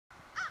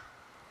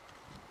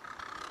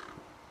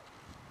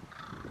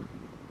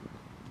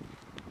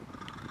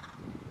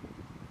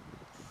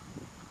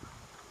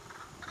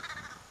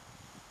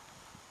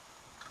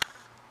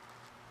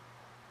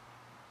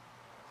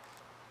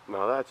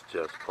Now that's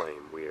just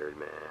plain weird,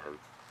 man.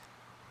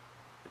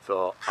 It's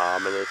all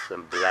ominous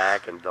and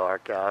black and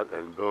dark out,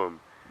 and boom,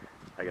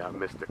 I got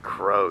Mr.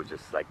 Crow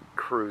just like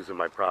cruising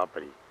my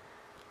property.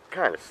 What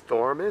kind of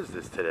storm is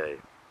this today?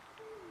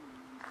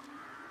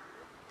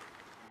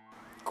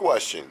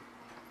 Question.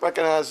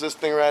 Recognize this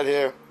thing right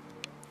here?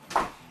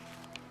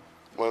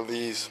 One of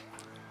these.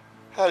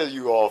 How do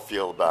you all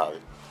feel about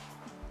it?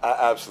 I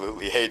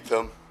absolutely hate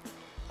them.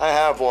 I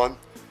have one.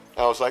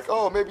 I was like,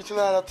 oh, maybe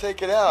tonight I'll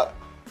take it out.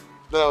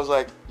 Then I was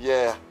like,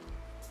 yeah,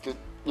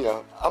 you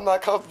know, I'm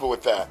not comfortable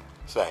with that.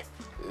 It's like,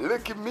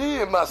 look at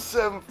me and my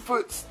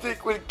 7-foot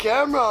stick with a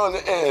camera on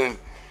the end.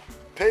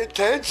 Pay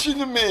attention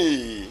to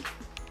me.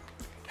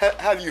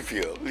 How do you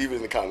feel? Leave it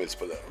in the comments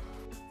below.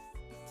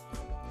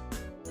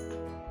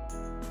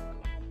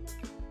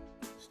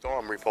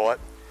 Storm report.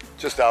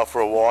 Just out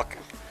for a walk.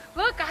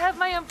 Look, I have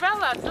my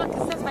umbrella. Look,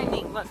 it says my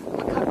name. Look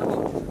how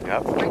cool.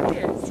 Yep. Right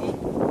there, see?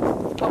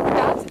 Polka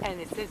dots, and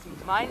it says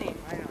my name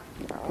right on.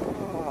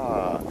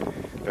 Ah,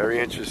 very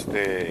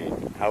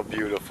interesting. How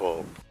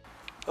beautiful.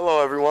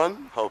 Hello,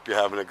 everyone. Hope you're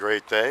having a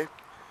great day.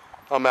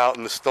 I'm out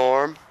in the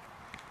storm.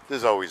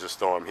 There's always a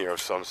storm here of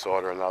some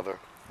sort or another.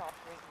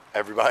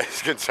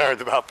 Everybody's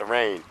concerned about the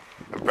rain.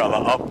 Umbrella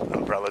up,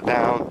 umbrella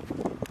down.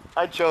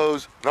 I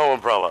chose no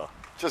umbrella.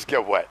 Just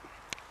get wet.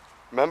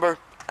 Remember?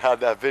 I had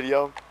that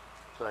video.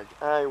 It's like,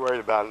 I ain't worried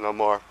about it no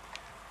more.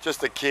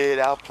 Just a kid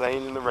out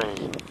playing in the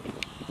rain.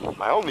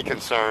 My only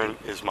concern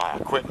is my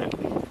equipment.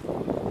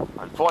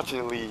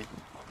 Unfortunately,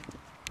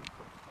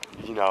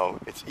 you know,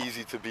 it's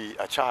easy to be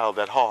a child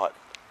at heart,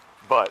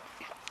 but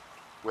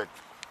with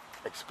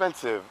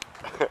expensive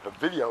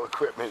video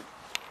equipment,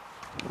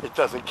 it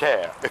doesn't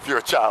care if you're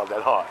a child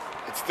at heart.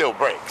 It still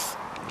breaks.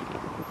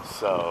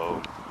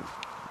 So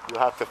you'll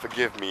have to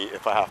forgive me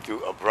if I have to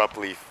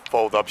abruptly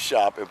fold up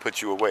shop and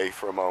put you away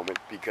for a moment,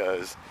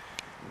 because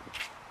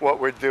what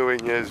we're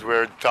doing is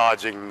we're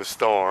dodging the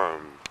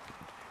storm.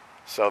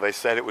 So they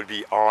said it would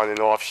be on and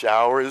off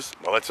showers.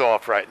 Well, it's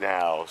off right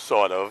now,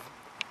 sort of.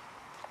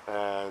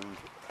 And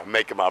I'm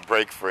making my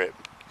break for it.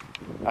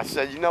 I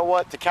said, you know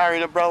what? To carry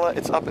an umbrella,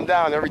 it's up and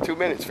down every 2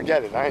 minutes.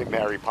 Forget it. I ain't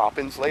Mary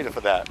Poppins. Later for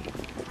that.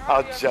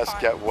 I'll just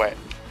get wet.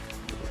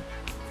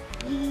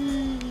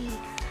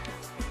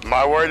 Am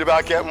I worried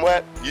about getting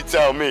wet? You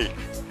tell me.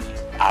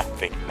 I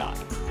think not.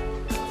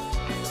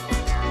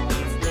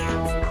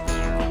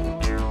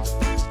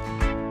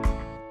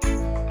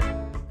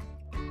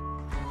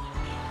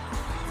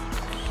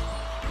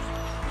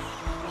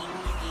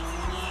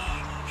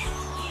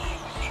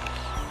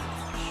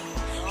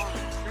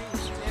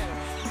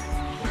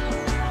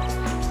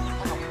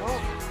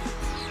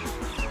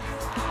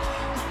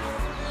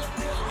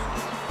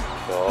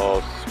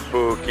 All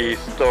spooky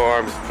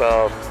storm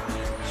stuff.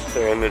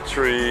 They're in the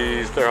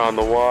trees, they're on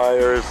the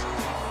wires.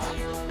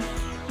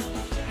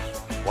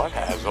 What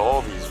has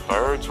all these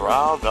birds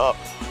riled up?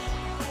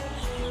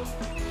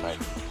 Like,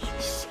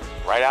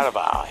 right out of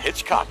a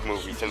Hitchcock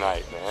movie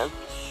tonight, man.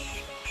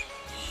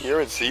 Here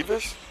in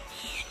Seavis,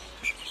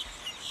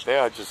 they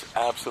are just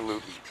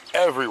absolutely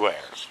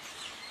everywhere.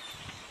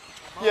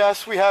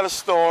 Yes, we had a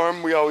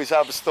storm. We always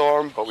have a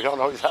storm, but we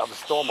don't always have a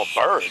storm of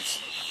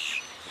birds.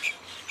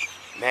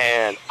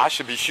 Man, I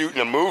should be shooting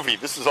a movie.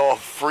 This is all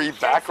free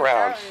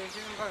background.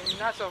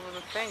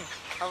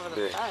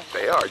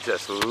 They are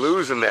just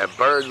losing their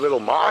bird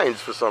little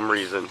minds for some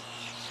reason.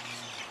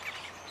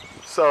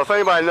 So if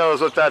anybody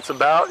knows what that's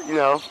about, you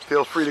know,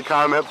 feel free to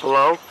comment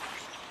below.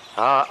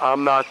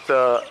 I'm not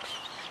a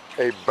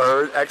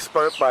bird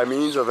expert by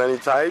means of any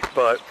type,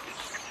 but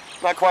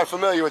not quite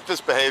familiar with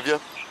this behavior.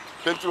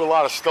 Been through a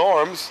lot of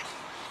storms.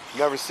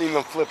 Never seen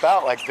them flip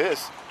out like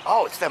this.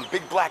 Oh, it's them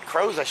big black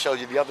crows I showed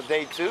you the other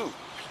day too.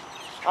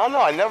 I don't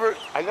know, I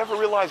never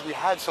realized we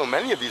had so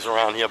many of these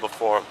around here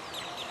before.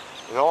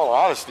 In all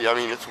honesty, I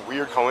mean, it's a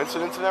weird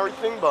coincidence and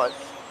everything, but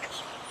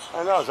I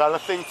don't know, is that a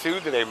thing too?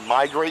 Do they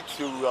migrate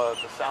to the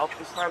south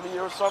this time of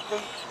year or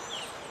something?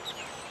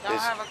 Don't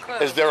have a clue.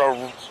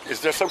 Is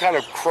there some kind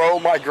of crow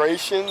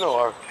migration,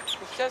 or?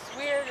 It's just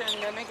weird,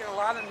 and they're making a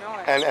lot of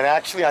noise. And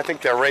actually, I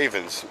think they're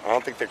ravens. I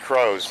don't think they're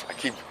crows.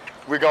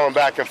 We're going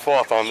back and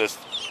forth on this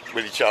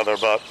with each other,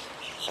 but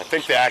I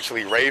think they're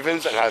actually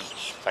ravens, and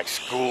like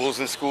schools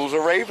and schools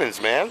of ravens,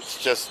 man.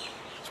 It's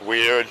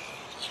weird.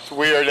 It's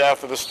weird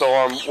after the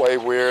storm, way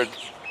weird.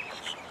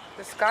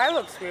 The sky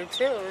looks weird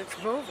too,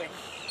 it's moving.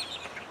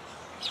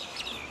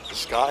 The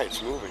sky,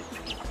 it's moving.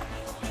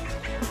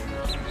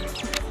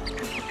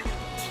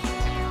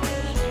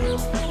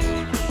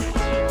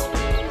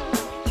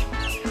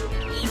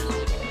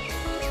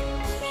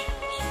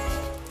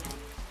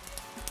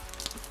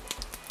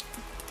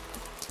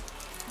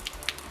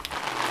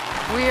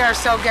 We are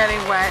so getting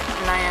wet,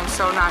 and I am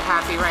so not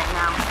happy right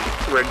now.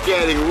 We're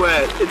getting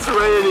wet. It's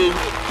raining.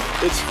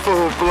 It's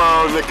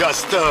full-blown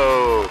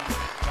Augusto.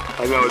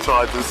 I know it's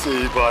hard to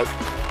see, but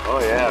oh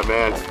yeah,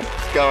 man.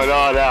 What's going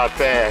on out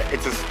there?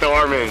 It's a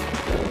storming.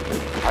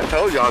 I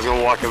told you I was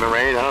gonna walk in the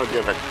rain. I don't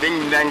give a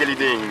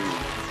ding-dangity-ding.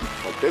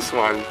 But this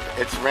one,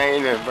 it's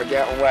raining. We're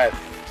getting wet.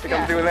 Think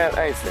I'm doing that?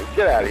 I ain't saying,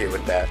 get out of here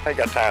with that. I ain't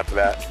got time for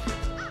that.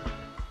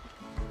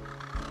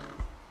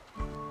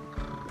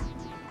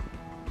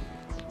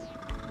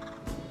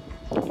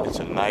 It's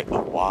a night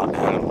of wild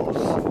animals.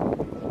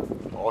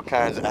 All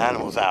kinds of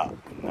animals out.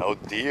 No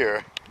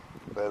deer,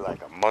 but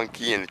like a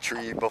monkey in a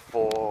tree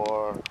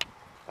before.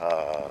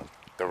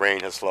 The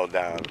rain has slowed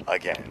down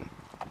again.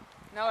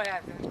 No, it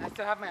hasn't. I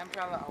still have my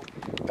umbrella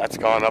open. That's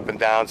gone up and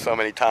down so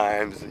many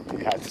times that you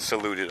had to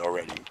salute it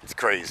already. It's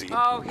crazy.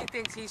 Oh, he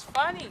thinks he's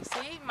funny.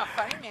 See, my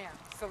funny man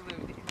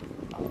saluted.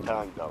 I'm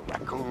telling you, the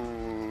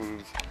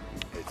raccoons.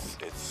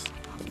 It's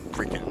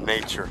freaking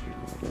nature.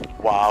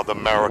 Wild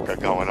America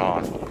going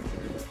on.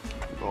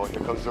 Oh,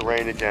 here comes the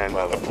rain again.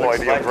 Well, deploy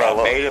the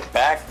umbrella. I made it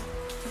back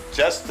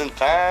just in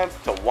time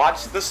to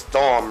watch the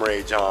storm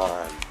rage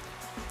on.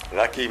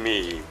 Lucky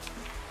me.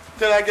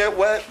 Did I get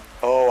wet?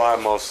 Oh, I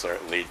most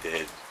certainly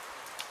did.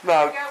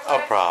 Not a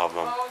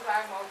problem.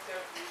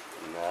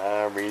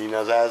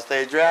 Marinas as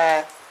they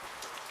dry.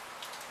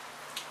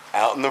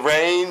 Out in the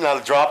rain,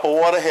 not a drop of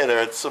water hit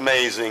her. It's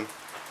amazing.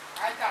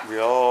 We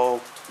all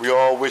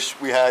wish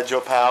we had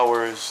your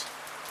powers.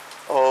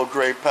 Oh,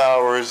 great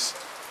powers.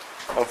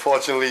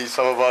 Unfortunately,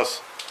 some of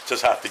us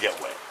just have to get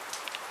wet.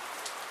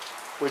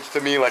 Which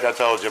to me, like I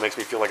told you, makes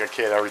me feel like a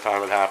kid every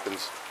time it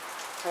happens.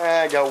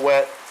 I got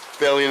wet.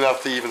 Barely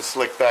enough to even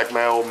slick back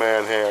my old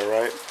man hair,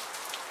 right?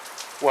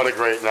 What a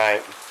great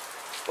night.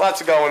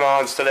 Lots of going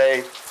ons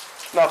today.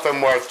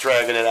 Nothing worth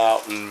dragging it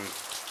out and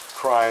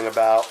crying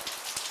about.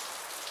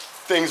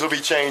 Things will be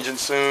changing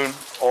soon,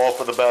 all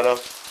for the better.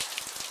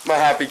 I'm a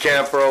happy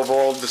camper of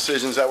all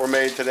decisions that were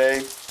made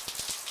today.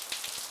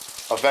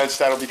 Events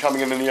that will be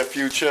coming in the near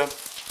future.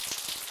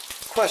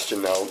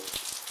 Question though,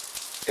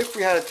 if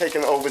we had to take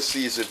an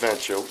overseas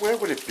adventure, where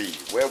would it be?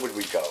 Where would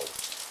we go?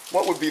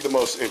 What would be the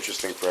most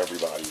interesting for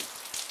everybody?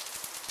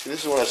 See,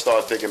 this is when I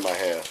start digging my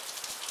hair.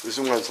 This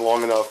is when it's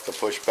long enough to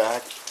push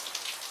back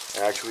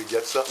and actually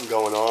get something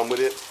going on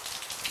with it.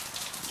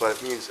 But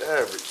it means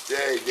every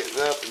day getting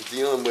up and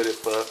dealing with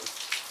it. But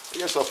I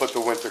guess I'll put the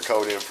winter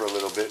coat in for a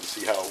little bit and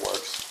see how it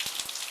works.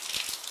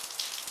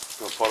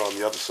 I'm going to put on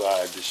the other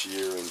side this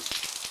year and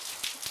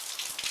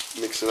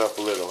mix it up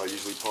a little. I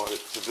usually part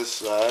it to this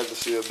side, to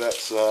see that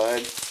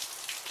side.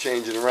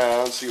 Change it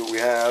around, see what we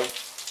have.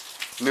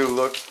 New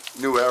look,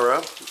 new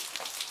era.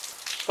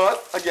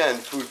 But again,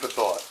 food for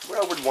thought.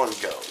 Where would one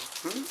go?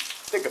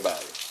 Think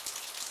about it.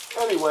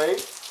 Anyway,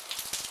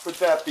 with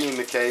that being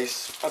the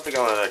case, I think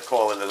I'm going to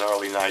call it an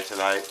early night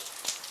tonight.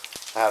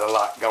 I had a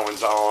lot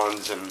goings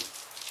ons and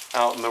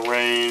out in the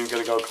rain,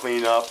 going to go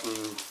clean up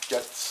and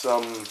get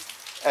some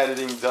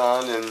editing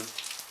done, and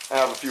I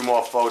have a few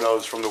more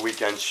photos from the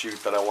weekend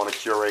shoot that I want to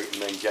curate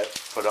and then get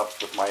put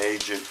up with my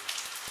agent.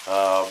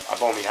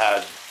 I've only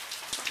had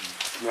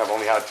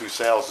 2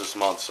 sales this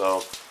month,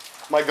 so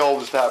my goal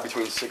is to have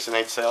between 6 and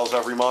 8 sales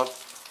every month.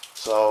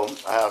 So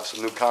I have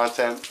some new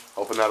content,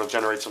 hoping that'll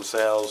generate some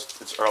sales.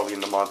 It's early in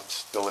the month, it's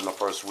still in the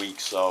first week,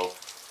 so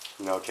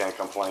can't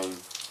complain.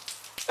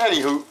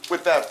 Anywho,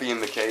 with that being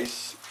the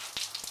case,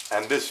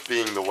 and this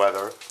being the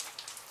weather,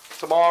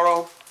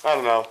 tomorrow, I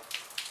don't know,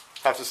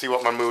 have to see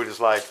what my mood is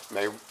like.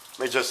 May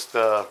just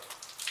don't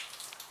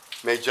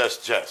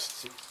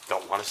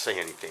want to say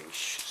anything.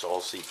 Shh, it's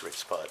all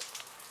secrets, but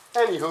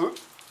anywho,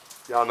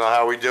 y'all know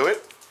how we do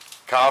it.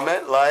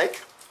 Comment,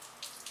 like,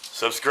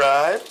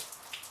 subscribe.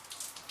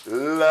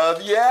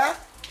 Love ya.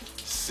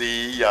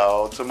 See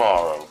y'all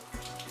tomorrow.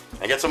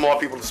 And get some more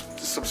people to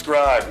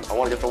subscribe. I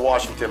want to get to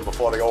Washington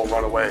before they all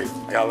run away.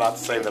 I got a lot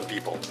to say to them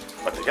people.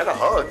 But they get a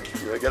hug.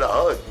 You get a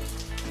hug.